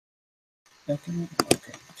Okay.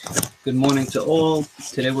 Good morning to all.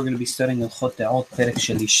 Today we're going to be studying Hilchot De'ot Perek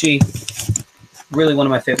Shalishi. Really one of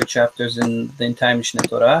my favorite chapters in the entire Mishneh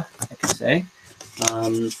Torah, I can say.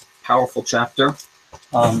 Powerful chapter.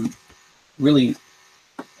 Really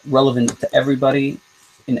relevant to everybody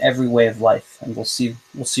in every way of life. And we'll see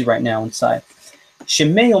right now inside.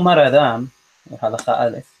 Shemei Omar Adam, Halacha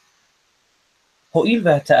Aleph. Ho'il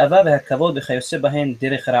v'hata'ava v'hakavod v'chayoseh bahen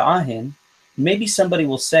derech ra'ahen. Maybe somebody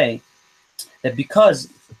will say that because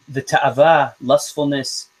the ta'ava,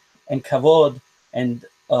 lustfulness, and kavod, and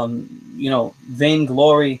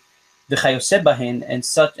vainglory, the chayoseh bahin, and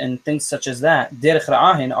things such as that, derech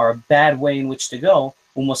ra'ahin, are a bad way in which to go.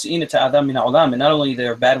 Umosi'in ta'adam min ha'olam, and not only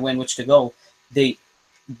they're a bad way in which to go, they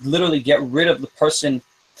literally get rid of the person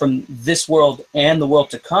from this world and the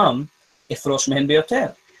world to come. Ifrosh mehen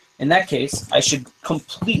beyoter. In that case, I should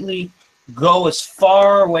completely go as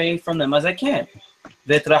far away from them as I can.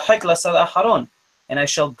 And I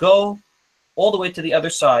shall go all the way to the other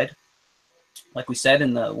side, like we said.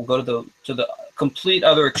 We'll go to the complete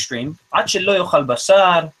other extreme. Until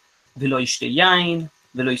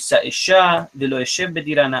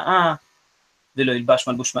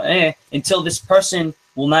this person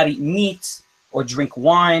will not eat meat or drink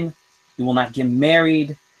wine. He will not get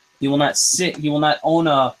married. He will not sit. He will not own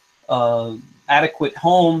a adequate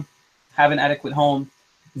home, have an adequate home.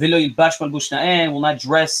 Will not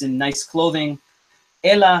dress in nice clothing.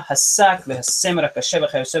 But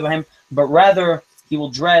rather he will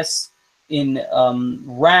dress in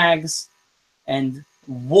rags and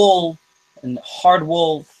wool and hard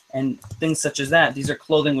wool and things such as that. These are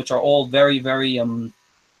clothing which are all very, very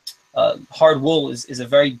hard wool is a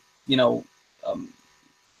very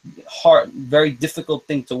hard, very difficult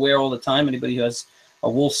thing to wear all the time. Anybody who has a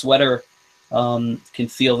wool sweater can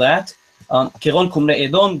feel that.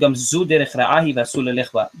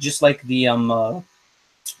 Just like the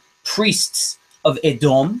priests of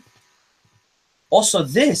Edom. Also,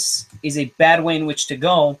 this is a bad way in which to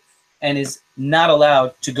go and is not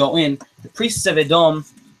allowed to go in. The priests of Edom,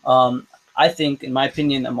 I think, in my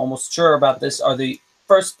opinion, I'm almost sure about this, are the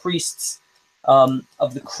first priests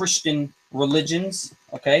of the Christian religions,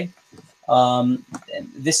 okay?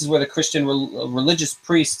 This is where the Christian religious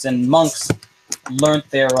priests and monks learned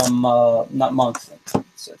their, not monks,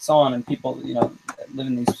 so on, and people, live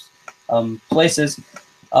in these places,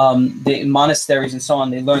 the monasteries and so on,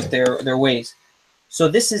 they learned their ways. So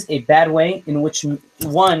this is a bad way in which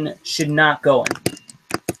one should not go in.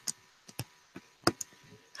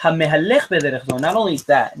 Not only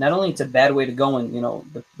that, not only it's a bad way to go in,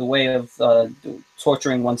 the way of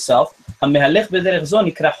torturing oneself. Somebody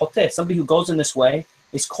who goes in this way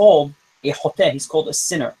is called a choteh. He's called a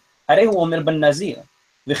sinner. It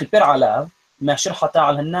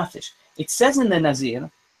says in the Nazir,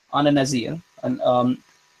 on a Nazir,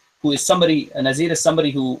 who is somebody, a Nazir is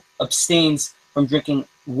somebody who abstains from drinking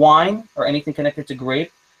wine or anything connected to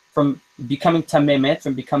grape, from becoming tamemet,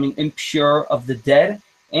 from becoming impure of the dead,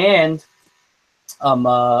 and from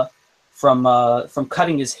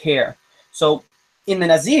cutting his hair. So in the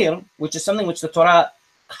Nazir, which is something which the Torah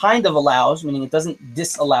kind of allows, meaning it doesn't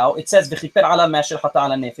disallow, it says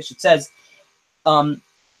it says and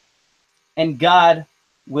God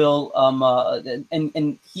will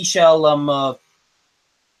and he shall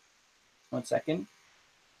one second.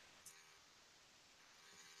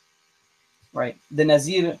 Right. The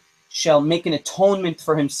Nazir shall make an atonement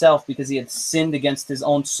for himself because he had sinned against his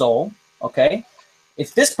own soul. Okay.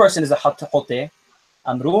 If this person is a choteh,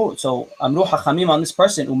 Amru Hachamim on this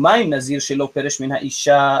person, Umayim Nazir shelo perish min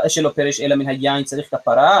ha'isha, shelo perish ela min hayayin tzarich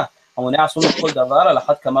kapara, hamoneh asun kol davar al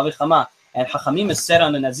achat kama v'chama. And Hachamim is said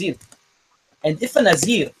on the Nazir. And if a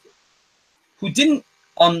Nazir who didn't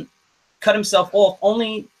cut himself off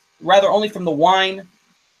only from the wine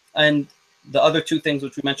and the other two things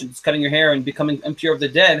which we mentioned, is cutting your hair and becoming impure of the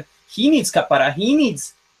dead, he needs kapara, he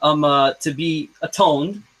needs to be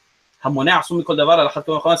atoned.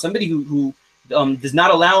 Somebody who does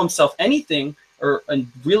not allow himself anything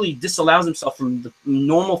and really disallows himself from the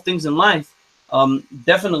normal things in life,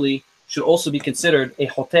 definitely should also be considered a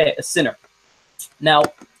choteh, a sinner. Now,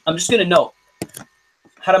 I'm just going to note,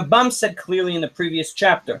 Harambam said clearly in the previous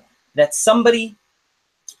chapter that somebody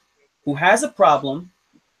who has a problem,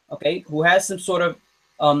 okay, who has some sort of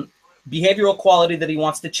behavioral quality that he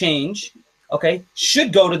wants to change, okay,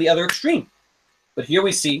 should go to the other extreme. But here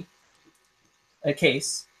we see a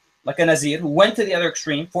case like a Nazir who went to the other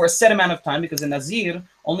extreme for a set amount of time, because a Nazir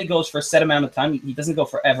only goes for a set amount of time. He doesn't go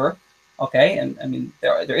forever, okay? And I mean,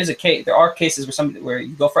 there are cases where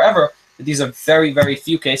you go forever, but these are very, very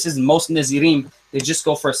few cases. And most Nazirim, they just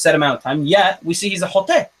go for a set amount of time. Yet we see he's a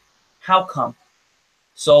choteh. How come?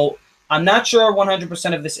 So I'm not sure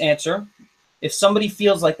 100% of this answer. If somebody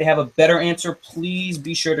feels like they have a better answer, please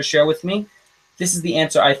be sure to share with me. This is the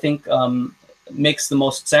answer I think makes the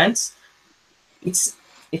most sense.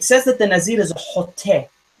 It says that the Nazir is a hoteh.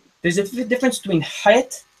 There's a difference between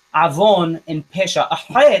het, avon, and pesha. A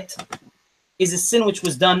het is a sin which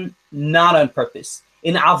was done not on purpose.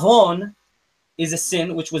 An avon is a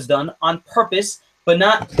sin which was done on purpose, but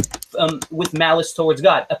not with malice towards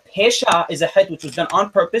God. A pesha is a het which was done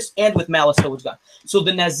on purpose and with malice towards God. So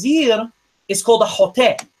the Nazir is called a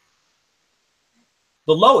hoteh,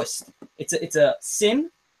 the lowest. It's a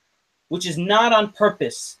sin which is not on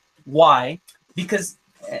purpose. Why? Because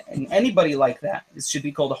anybody like that, this should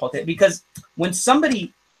be called a hoteh. Because when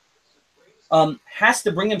somebody has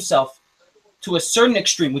to bring himself to a certain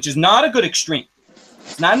extreme, which is not a good extreme,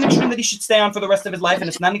 it's not an extreme that he should stay on for the rest of his life, and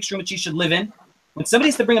it's not an extreme which he should live in. When somebody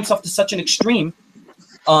has to bring himself to such an extreme,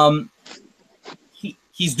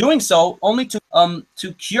 he's doing so only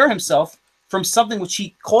to cure himself from something which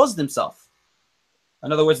he caused himself.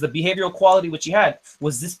 In other words, the behavioral quality which he had,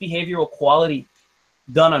 was this behavioral quality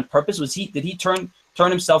done on purpose? Did he turn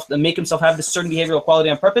himself and make himself have this certain behavioral quality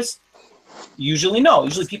on purpose? Usually no.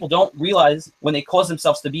 Usually people don't realize when they cause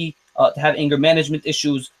themselves to have anger management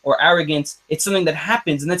issues or arrogance. It's something that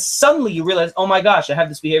happens, and then suddenly you realize, oh my gosh, I have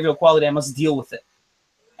this behavioral quality, I must deal with it.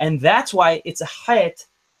 And that's why it's a hayat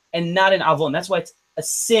and not an avon. That's why it's a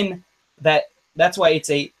sin that's why it's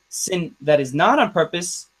a sin that is not on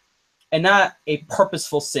purpose and not a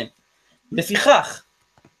purposeful sin. Lefichach,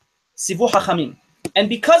 sivu hachamim. And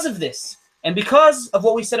because of this, and because of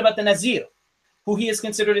what we said about the Nazir, who he is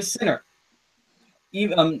considered a sinner,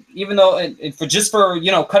 even though for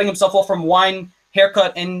cutting himself off from wine,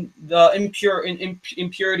 haircut, and the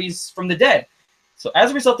impurities from the dead. So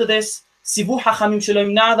as a result of this, sivu hachamim shelo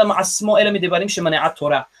yimna adam asmo ela midevarim shemaneat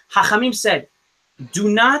Torah. Hachamim said, do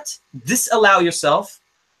not disallow yourself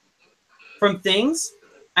from things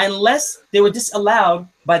unless they were disallowed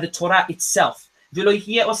by the Torah itself. And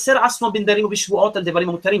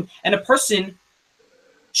a person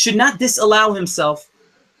should not disallow himself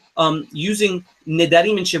using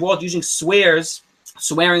nedarim and shevuot, using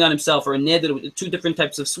swearing on himself, or a neder, two different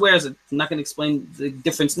types of swears. I'm not going to explain the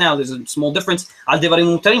difference now. There's a small difference. Al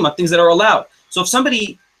devarim mutarim, things that are allowed. So if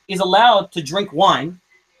somebody is allowed to drink wine,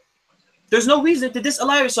 there's no reason to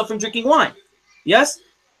disallow yourself from drinking wine. Yes?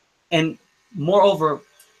 And moreover,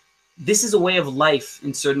 this is a way of life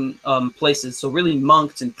in certain places. So really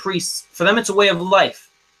monks and priests, for them it's a way of life.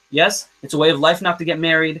 Yes? It's a way of life not to get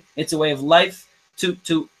married. It's a way of life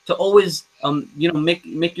to always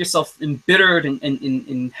make yourself embittered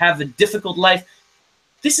and have a difficult life.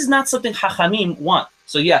 This is not something Hachamim want.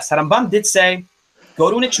 So yes, Harambam did say, go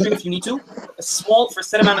to an extreme if you need to, for a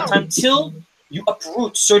set amount of time till you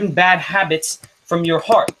uproot certain bad habits from your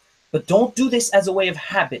heart. But don't do this as a way of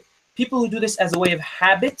habit. People who do this as a way of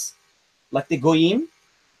habit, like the Goyim,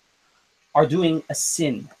 are doing a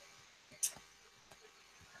sin.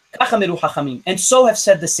 And so have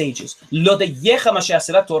said the sages. The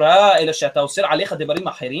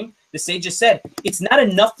sages said, it's not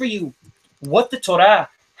enough for you what the Torah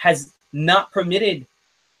has not permitted.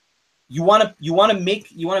 You want to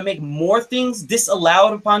make more things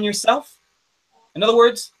disallowed upon yourself. In other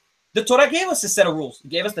words, the Torah gave us a set of rules. It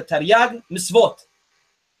gave us the Taryag Mitzvot.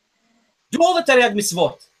 Do all the Taryag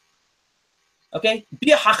Mitzvot. Okay?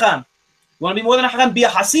 Be a Hacham. You want to be more than a Hacham? Be a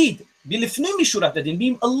Hasid. Be lifnim mishurat hadin.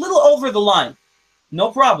 Be a little over the line.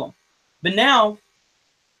 No problem. But now,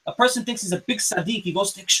 a person thinks he's a big Sadiq. He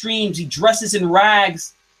goes to extremes. He dresses in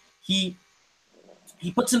rags. He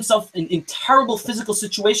puts himself in terrible physical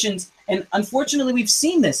situations. And unfortunately, we've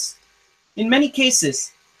seen this in many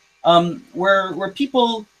cases where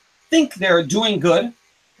people think they're doing good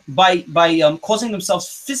by causing themselves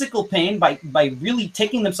physical pain, by really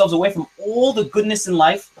taking themselves away from all the goodness in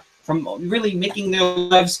life, from really making their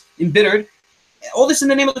lives embittered. All this in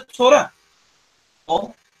the name of the Torah.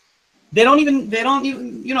 They don't even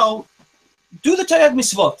do the Taryag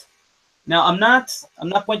Mitzvot. Now I'm not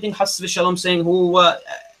pointing Has v'Shalom saying who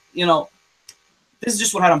this is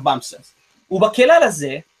just what Harambam says. ובכלל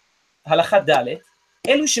הזה, הלכה ד',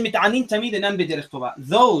 אלו שמתענים תמיד אינם בדרך טובה.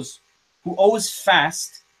 Those who always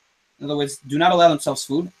fast, in other words, do not allow themselves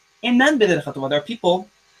food, אינם בדרך טובה. There are people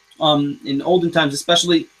in olden times,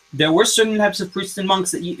 especially, there were certain types of priests and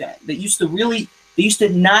monks that used to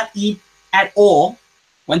not eat at all.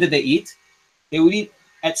 When did they eat? They would eat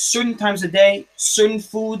at certain times a day, certain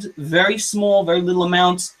foods, very small, very little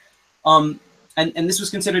amounts. And this was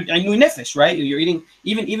considered ainui nefesh, right? You're eating,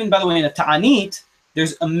 even by the way, in a ta'anit,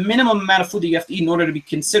 there's a minimum amount of food that you have to eat in order to be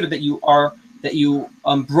considered that you are that you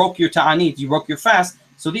broke your ta'anit, you broke your fast.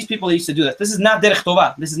 So these people used to do that. This is not derech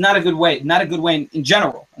tovah. This is not a good way, in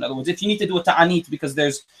general. In other words, if you need to do a ta'anit because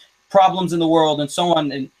there's problems in the world and so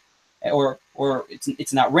on, and or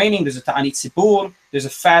it's not raining, there's a ta'anit sibur, there's a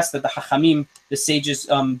fast that the hachamim, the sages,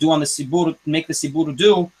 do on the sibur, make the sibur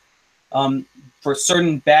do for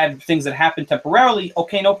certain bad things that happen temporarily.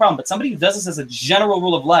 Okay, no problem. But somebody who does this as a general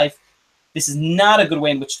rule of life, this is not a good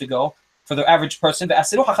way in which to go for the average person. And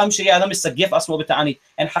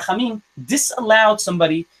hachamim disallowed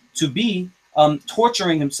somebody to be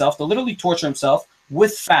torturing himself, to literally torture himself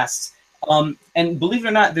with fasts. And believe it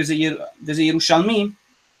or not, there's a Yerushalmi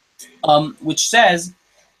which says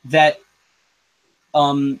that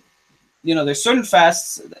there's certain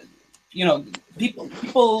fasts.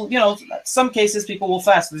 People, some cases people will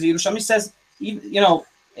fast. The Yerushalmi says,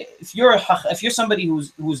 if you're somebody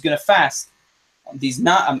who's going to fast, I'm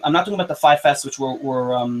not talking about the 5 fasts which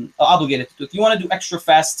we're obligated to do. If you want to do extra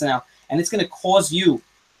fasts now, and it's going to cause you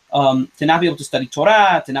to not be able to study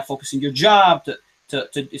Torah, to not focus on your job,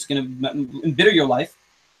 it's going to embitter your life.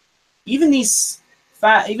 Even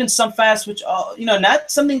some fasts which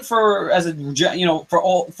not something for a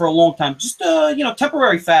long time, just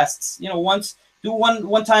temporary fasts. Once do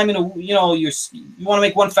one time you want to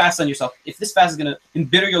make one fast on yourself. If this fast is going to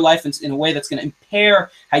embitter your life in a way that's going to impair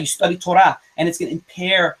how you study Torah, and it's going to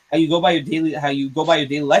impair how you go by your daily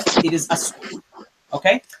life, it is asur.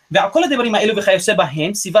 Okay? And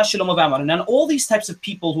on all these types of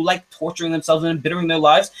people who like torturing themselves and embittering their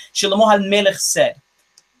lives, Shlomo HaMelech said,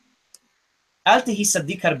 "Al tehi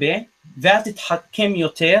sadik harbe, ve'al tithakem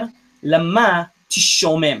yoter, lama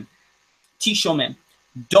tishomem." Tishomem.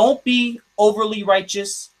 Don't be overly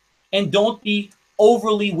righteous, and don't be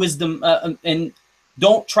overly wisdom, and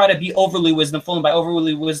don't try to be overly wisdomful. And by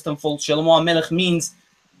overly wisdomful, Shlomo HaMelech means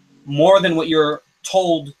more than what you're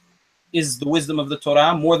told is the wisdom of the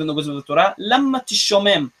Torah, more than the wisdom of the Torah. Lamma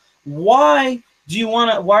tishomem. Why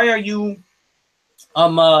are you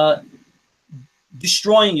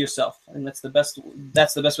destroying yourself? I think that's the best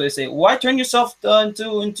way to say it. Why turn yourself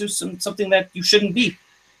into something that you shouldn't be?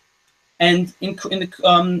 And in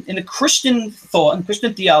the Christian thought, in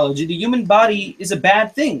Christian theology, the human body is a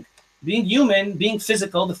bad thing. Being human, being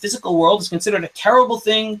physical, the physical world is considered a terrible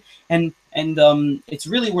thing, and it's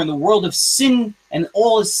really, we're in the world of sin, and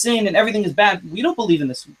all is sin, and everything is bad. We don't believe in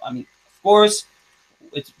this. I mean, of course,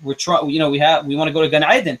 we want to go to Gan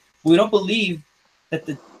Eden, but we don't believe that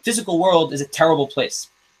the physical world is a terrible place.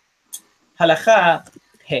 Halacha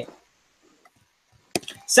he.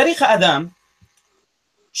 Sarich Adam.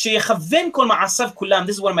 This is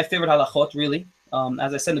one of my favorite halachot, really.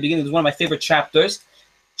 As I said in the beginning, it's one of my favorite chapters.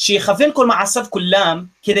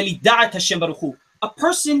 A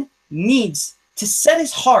person needs to set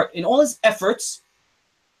his heart in all his efforts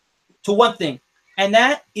to one thing, and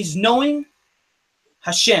that is knowing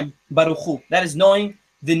Hashem Baruch Hu. That is knowing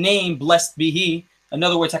the name, blessed be He. In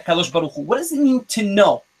other words, HaKadosh Baruch Hu. What does it mean to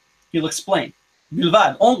know? He'll explain.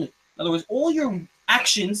 Bilvad, only. In other words, all your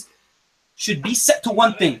actions should be set to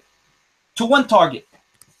one thing, to one target.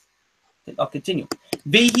 I'll continue.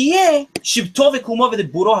 And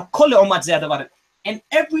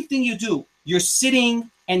everything you do, your sitting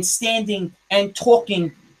and standing and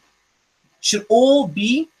talking, should all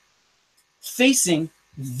be facing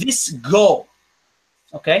this goal.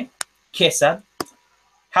 Okay? Kesad.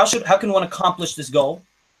 How can one accomplish this goal?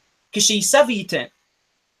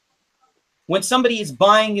 When somebody is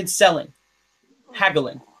buying and selling,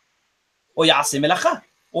 haggling, or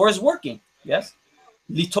is working, yes,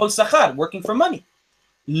 litol sachar, working for money.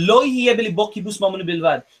 He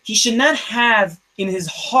should not have in his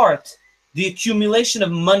heart the accumulation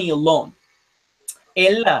of money alone.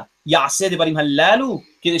 But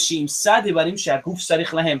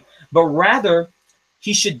rather,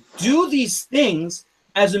 he should do these things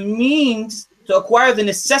as a means to acquire the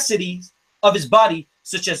necessities of his body,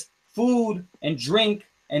 such as food and drink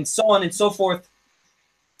and so on and so forth.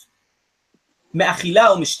 From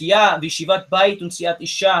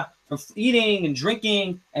eating and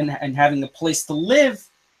drinking and having a place to live,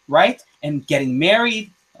 right? And getting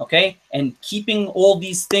married, okay? And keeping all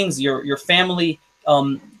these things, your family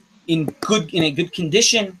in a good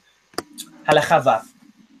condition. Halakha vav.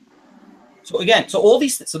 So again, so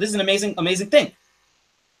this is an amazing thing.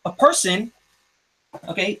 A person,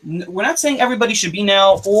 okay, we're not saying everybody should be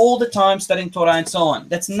now all the time studying Torah and so on.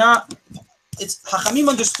 That's not. It's Hachamim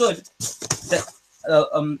understood that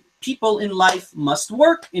people in life must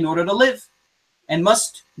work in order to live, and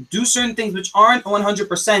must do certain things which aren't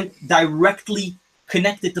 100% directly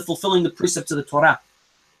connected to fulfilling the precepts of the Torah.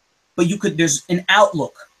 But there's an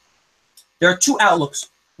outlook. There are two outlooks.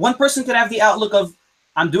 One person could have the outlook of,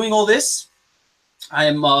 I'm doing all this,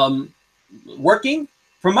 I'm working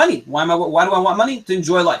for money. Why do I want money? To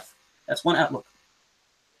enjoy life. That's one outlook.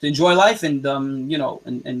 To enjoy life and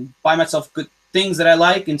and buy myself good things that I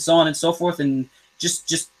like and so on and so forth, and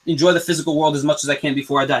just enjoy the physical world as much as I can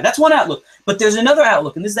before I die. That's one outlook. But there's another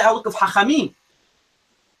outlook, and this is the outlook of Hachamim.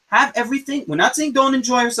 Have everything. We're not saying don't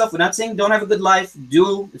enjoy yourself. We're not saying don't have a good life.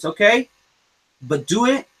 It's okay. But do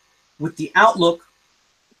it with the outlook,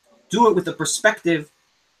 do it with the perspective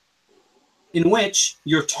in which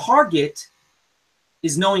your target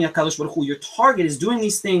is knowing HaKadosh Baruch Hu. Your target is doing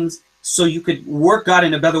these things so you could work God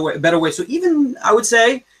in a better way. So even, I would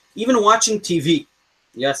say, even watching TV,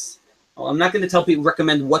 yes, I'm not going to tell people,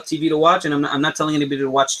 recommend what TV to watch, and I'm not telling anybody to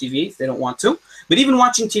watch TV if they don't want to. But even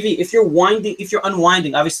watching TV, if you're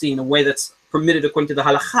unwinding, obviously in a way that's permitted according to the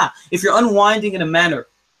halakha, if you're unwinding in a manner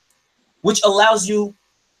which allows you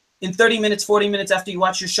in 30 minutes, 40 minutes after you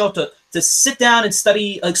watch your show to sit down and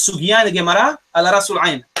study like Sugya in the Gemara, ala rasul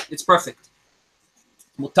ayn. It's perfect.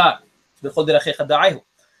 Mutar. B'chol derachecha da'ayhu.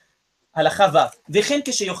 Halakha vav. V'chen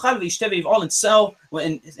kesheyochal v'yishteh v'yiv'ol.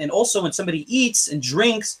 And also when somebody eats and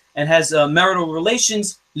drinks and has marital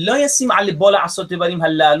relations, lo yasim al libo la'asot devarim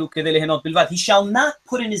halalu kedei lehenot bilvad. He shall not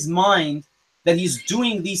put in his mind that he's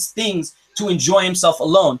doing these things to enjoy himself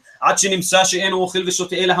alone. Until he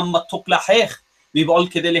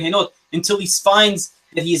finds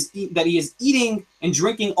that he is eating and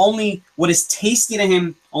drinking only what is tasty to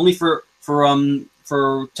him, only for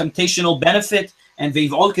temptational benefit, and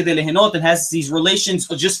has these relations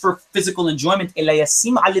just for physical enjoyment.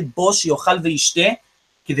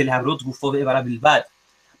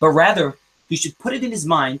 But rather, he should put it in his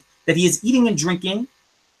mind that he is eating and drinking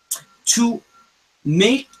to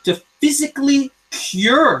physically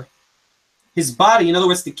cure his body. In other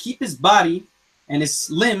words, to keep his body and his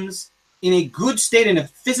limbs in a good state, in a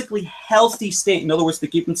physically healthy state. In other words, to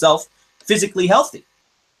keep himself physically healthy.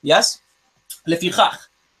 Yes?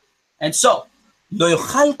 And so, he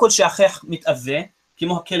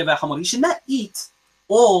should not eat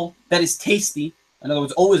all that is tasty. In other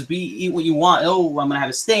words, eat what you want. Oh, I'm going to have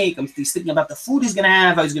a steak. I'm thinking about the food he's going to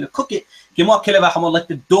have, how he's going to cook it. Like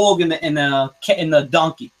the dog and the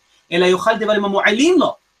donkey.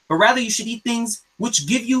 But rather, you should eat things which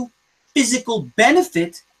give you physical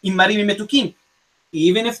benefit,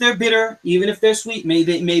 even if they're bitter, even if they're sweet. Maybe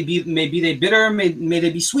they're bitter, may they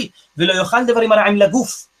be sweet.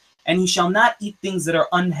 And he shall not eat things that are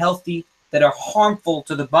unhealthy, that are harmful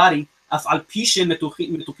to the body.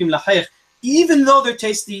 Even though they're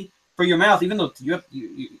tasty for your mouth, even though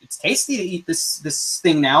it's tasty to eat this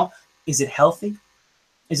thing now, is it healthy?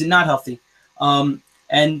 Is it not healthy?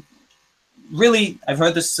 And really, I've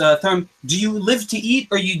heard this term: do you live to eat,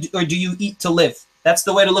 or do you eat to live? That's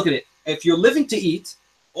the way to look at it. If you're living to eat,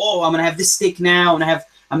 I'm gonna have this steak now, and I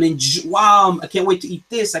can't wait to eat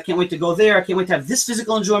this. I can't wait to go there. I can't wait to have this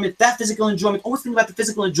physical enjoyment, that physical enjoyment. Always think about the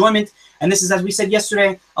physical enjoyment, and this is, as we said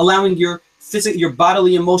yesterday, allowing your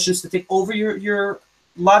bodily emotions to take over your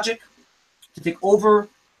logic, to take over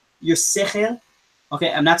your sechel.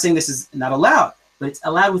 Okay, I'm not saying this is not allowed, but it's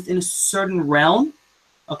allowed within a certain realm.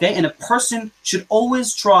 Okay, and a person should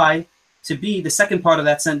always try to be, the second part of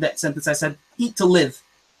that sentence I said, eat to live.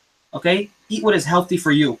 Okay, eat what is healthy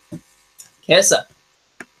for you. Kesa.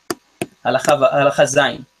 Halakha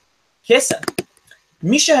zayin. Kesa.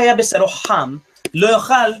 Mi shehaya besaro ham lo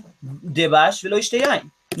yochal devash velo yishteh yain.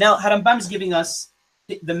 Now, Harambam is giving us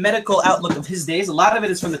the medical outlook of his days. A lot of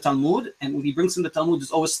it is from the Talmud, and when he brings from the Talmud,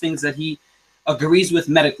 there's always things that he agrees with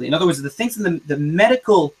medically. In other words, the things in the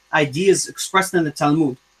medical ideas expressed in the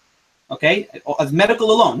Talmud, okay, of medical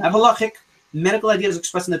alone, not halachic, medical ideas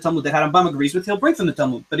expressed in the Talmud that Harambam agrees with, he'll bring from the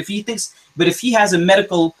Talmud. But if he has a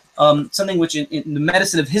medical, something which in the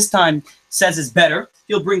medicine of his time says is better,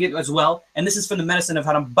 he'll bring it as well. And this is from the medicine of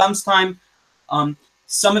Harambam's time.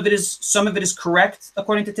 Some of it is correct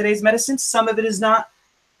according to today's medicine. Some of it is not,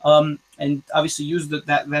 and obviously use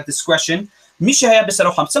that discretion.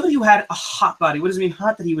 Somebody who had a hot body. What does it mean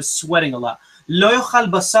hot? That he was sweating a lot. He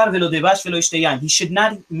should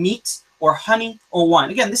not eat meat or honey or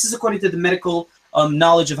wine. Again, this is according to the medical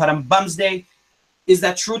knowledge of Harambam's day. Is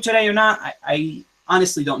that true today or not? I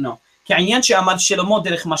honestly don't know. As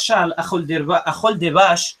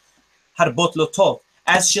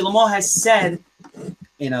Shlomo has said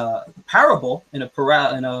in a parable, in a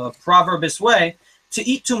proverbish way, to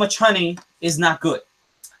eat too much honey is not good.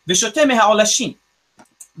 But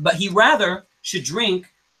he rather should drink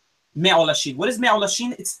me'olashin. What is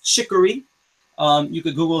me'olashin? It's chicory. You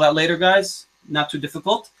could Google that later, guys. Not too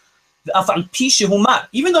difficult.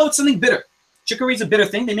 Even though it's something bitter. Chicory is a bitter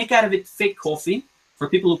thing. They make out of it fake coffee. for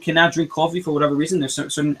people who cannot drink coffee for whatever reason. There's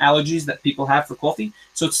certain allergies that people have for coffee.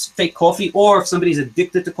 So it's fake coffee. Or if somebody's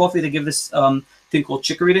addicted to coffee, they give this thing called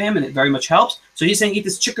chicory to him, and it very much helps. So he's saying eat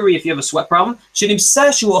this chicory if you have a sweat problem. And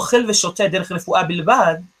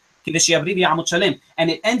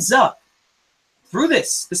it ends up, through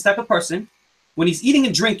this type of person, when he's eating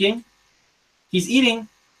and drinking, he's eating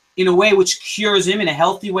in a way which cures him, in a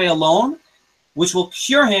healthy way alone, which will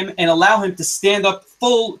cure him and allow him to stand up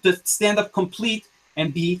complete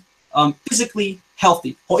and be physically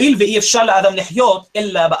healthy.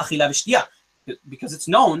 Because it's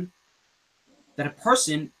known that a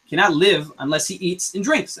person cannot live unless he eats and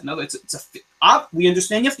drinks. In other words, we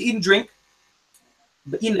understand you have to eat and drink,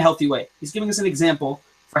 but eat in a healthy way. He's giving us an example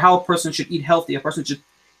for how a person should eat healthy. A person should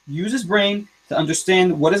use his brain to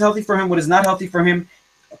understand what is healthy for him, what is not healthy for him,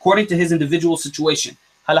 according to his individual situation.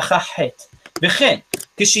 Halacha het.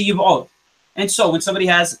 And so when somebody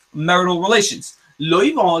has marital relations,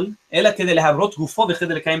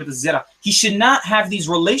 he should not have these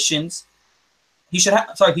relations. He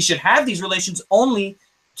should have these relations only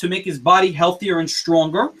to make his body healthier and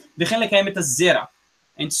stronger.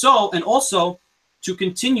 And also to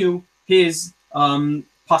continue his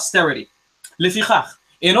posterity. He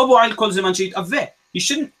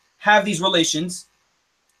shouldn't have these relations,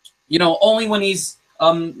 only when he's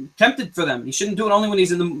tempted for them. He shouldn't do it only when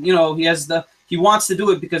he's in the, he wants to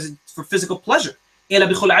do it because it's for physical pleasure. But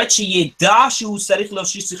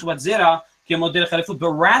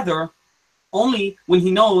rather, only when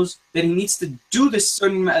he knows that he needs to do this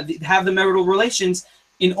have the marital relations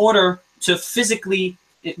in order to physically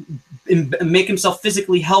make himself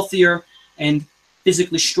physically healthier and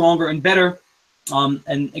physically stronger and better.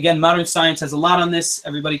 And again, modern science has a lot on this.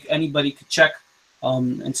 Anybody could check,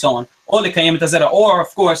 and so on. Or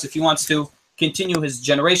of course, if he wants to continue his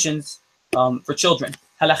generations for children.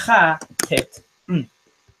 Halacha tet.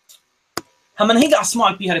 המנהיג עצמו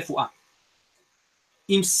על פי הרפואה.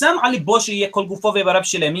 אם שם על ליבו שיהיה כל גופו ואיבריו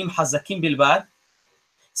שלמים חזקים בלבד,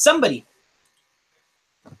 somebody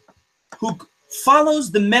who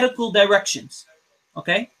follows the medical directions,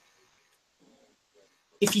 okay?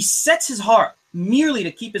 If he sets his heart merely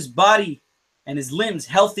to keep his body and his limbs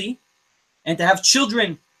healthy and to have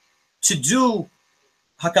children to do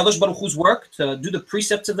HaKadosh Baruch Hu's work, to do the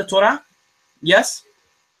precepts of the Torah, yes?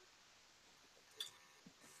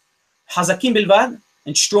 Hazakim bilvad,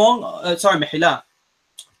 and strong,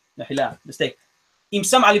 mehila, mistake. If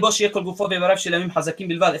somebody,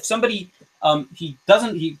 he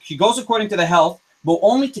goes according to the health, but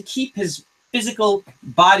only to keep his physical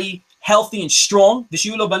body healthy and strong, but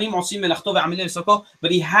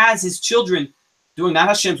he has his children doing not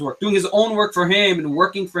Hashem's work, doing his own work for him and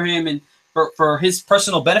working for him and for his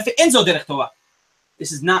personal benefit.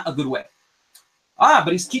 This is not a good way.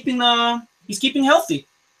 But he's keeping healthy.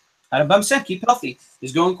 Rambam said, keep healthy.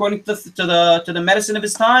 He's going according to the medicine of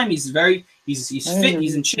his time. He's fit, he's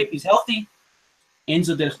in shape, he's healthy. This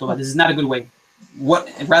is not a good way. What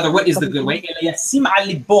is the good way?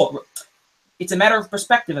 It's a matter of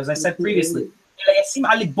perspective, as I said previously.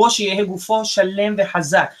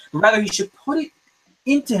 Rather, he should put it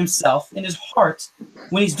into himself, in his heart,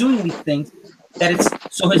 when he's doing these things, that it's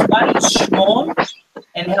so his body is strong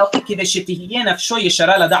and healthy.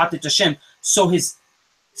 So his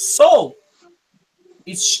soul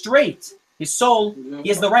is straight. His soul, he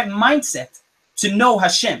has the right mindset to know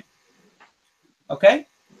Hashem. Okay?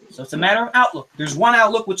 So it's a matter of outlook. There's one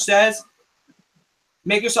outlook which says,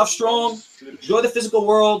 make yourself strong, enjoy the physical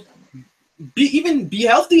world, be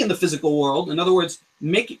healthy in the physical world. In other words,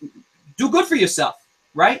 do good for yourself,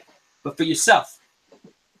 right? But for yourself,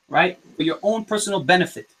 right? For your own personal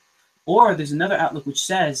benefit. Or there's another outlook which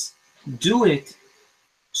says, do it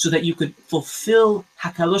so that you could fulfill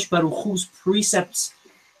HaKadosh Baruch Hu's precepts,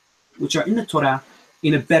 which are in the Torah,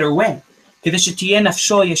 in a better way. כדי שתהיה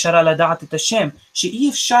נפשו ישרה לדעת את השם, שאי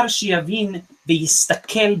אפשר שיבין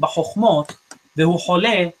ויסתכל בחוכמות, והוא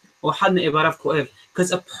חולה, או אחד מאיבריו כואב.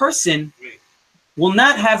 Because a person will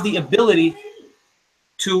not have the ability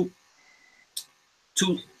to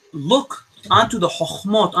look onto the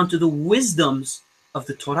chokhmot, onto the wisdoms of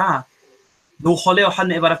the Torah. והוא חולה, או אחד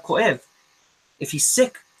מאיבריו כואב. If he's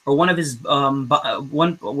sick or one of his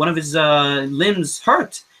limbs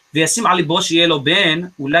hurt,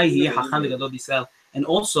 and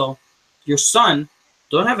also your son,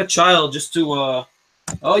 don't have a child just to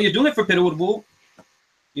you're doing it for Pirurbu,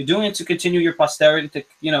 you're doing it to continue your posterity, to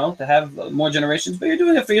to have more generations, but you're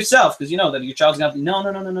doing it for yourself because you know that your child's gonna be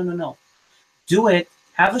no. Do it,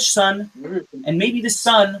 have a son, and maybe the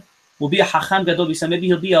son will be a Hacham Gadol B'Yisrael. Maybe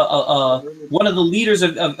he'll be one of the leaders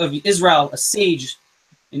of Israel, a sage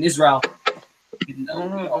in Israel.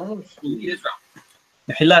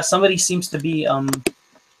 Somebody seems to be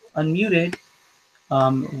unmuted.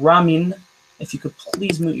 Ramin, if you could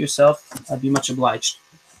please mute yourself, I'd be much obliged.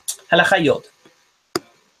 הלכה יוד.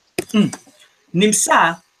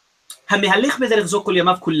 נמצא המהלך בדרך זו כל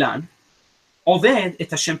ימיו כולן, עובד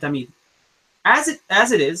את השם תמיד. As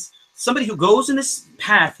it is, somebody who goes in this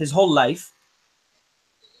path his whole life,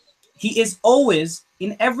 he is always,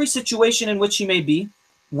 in every situation in which he may be,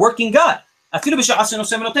 working God.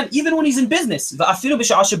 Even when he's in business,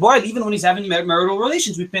 even when he's having marital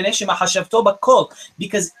relations,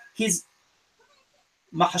 because his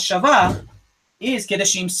mahashava is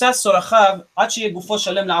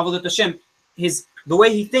the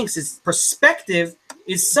way he thinks, his perspective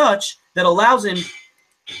is such that allows him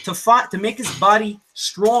to make his body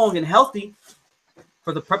strong and healthy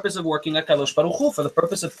for the purpose of working at Kadosh Baruch Hu, for the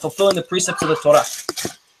purpose of fulfilling the precepts of the Torah.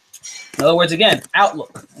 In other words, again,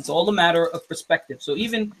 outlook. It's all a matter of perspective. So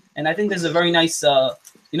even, and I think there's a very nice,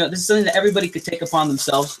 this is something that everybody could take upon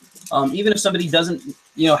themselves. Even if somebody doesn't,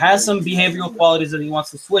 has some behavioral qualities that he wants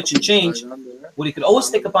to switch and change, what he could always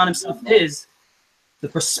take upon himself is the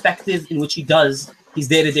perspective in which he does his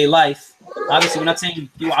day-to-day life. Obviously, we're not saying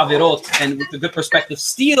do averot and with a good perspective,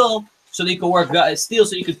 steal so that you can work, steal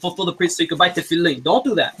so you can fulfill the priest, so you can buy tefillin. Don't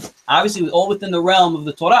do that. Obviously, all within the realm of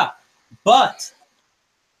the Torah. But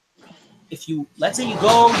if let's say you're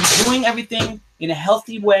doing everything in a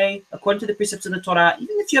healthy way, according to the precepts of the Torah,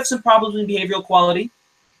 even if you have some problems with behavioral quality,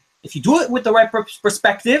 if you do it with the right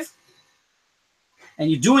perspective, and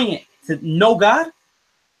you're doing it to know God,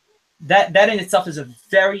 that in itself is a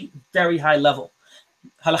very, very high level.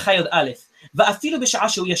 And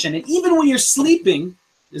even when you're sleeping,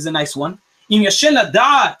 is a nice one. If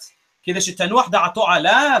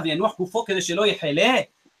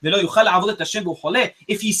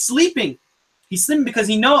he's sleeping because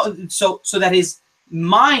he knows, so that his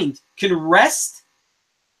mind can rest,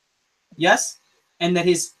 yes, and that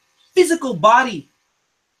his physical body,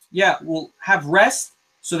 will have rest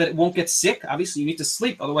so that it won't get sick. Obviously, you need to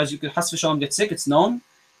sleep, otherwise you could has v'shalom get sick. It's known.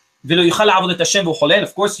 And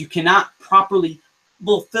of course, you cannot properly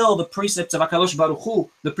fulfill the precepts of HaKadosh Baruch Hu,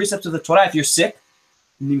 the precepts of the Torah, if you're sick.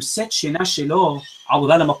 It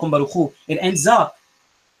ends up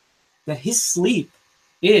that his sleep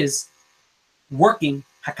is working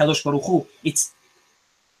HaKadosh Baruch Hu. It's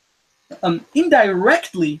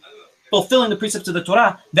indirectly fulfilling the precepts of the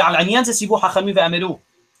Torah.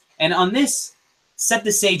 And on this, said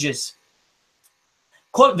the sages,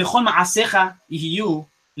 the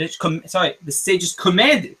sages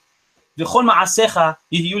commanded,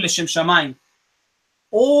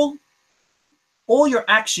 all your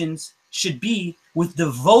actions should be with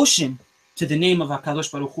devotion to the name of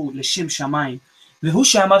HaKadosh Baruch Hu, L'Shem Shamayim.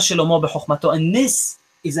 And this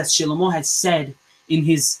is as Shlomo has said in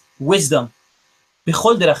his wisdom. In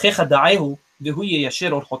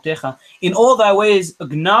all thy ways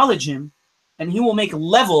acknowledge him, and he will make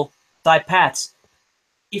level thy paths.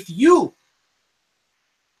 If you,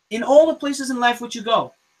 in all the places in life which you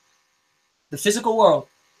go, the physical world,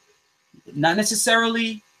 not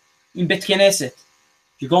necessarily in Bet Knesset,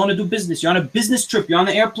 you're going to do business, you're on a business trip, you're on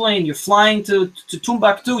an airplane, you're flying to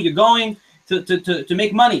Timbuktu, you're going to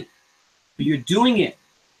make money, but you're doing it,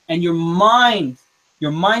 and your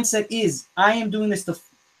mindset is, I am doing this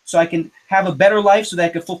so I can have a better life, so that I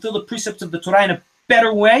can fulfill the precepts of the Torah in a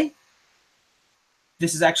better way.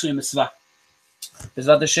 This is actually a mitzvah.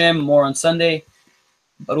 Bezrat Hashem, more on Sunday.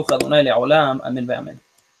 Baruch Adonai le'olam. Amen ve'amen.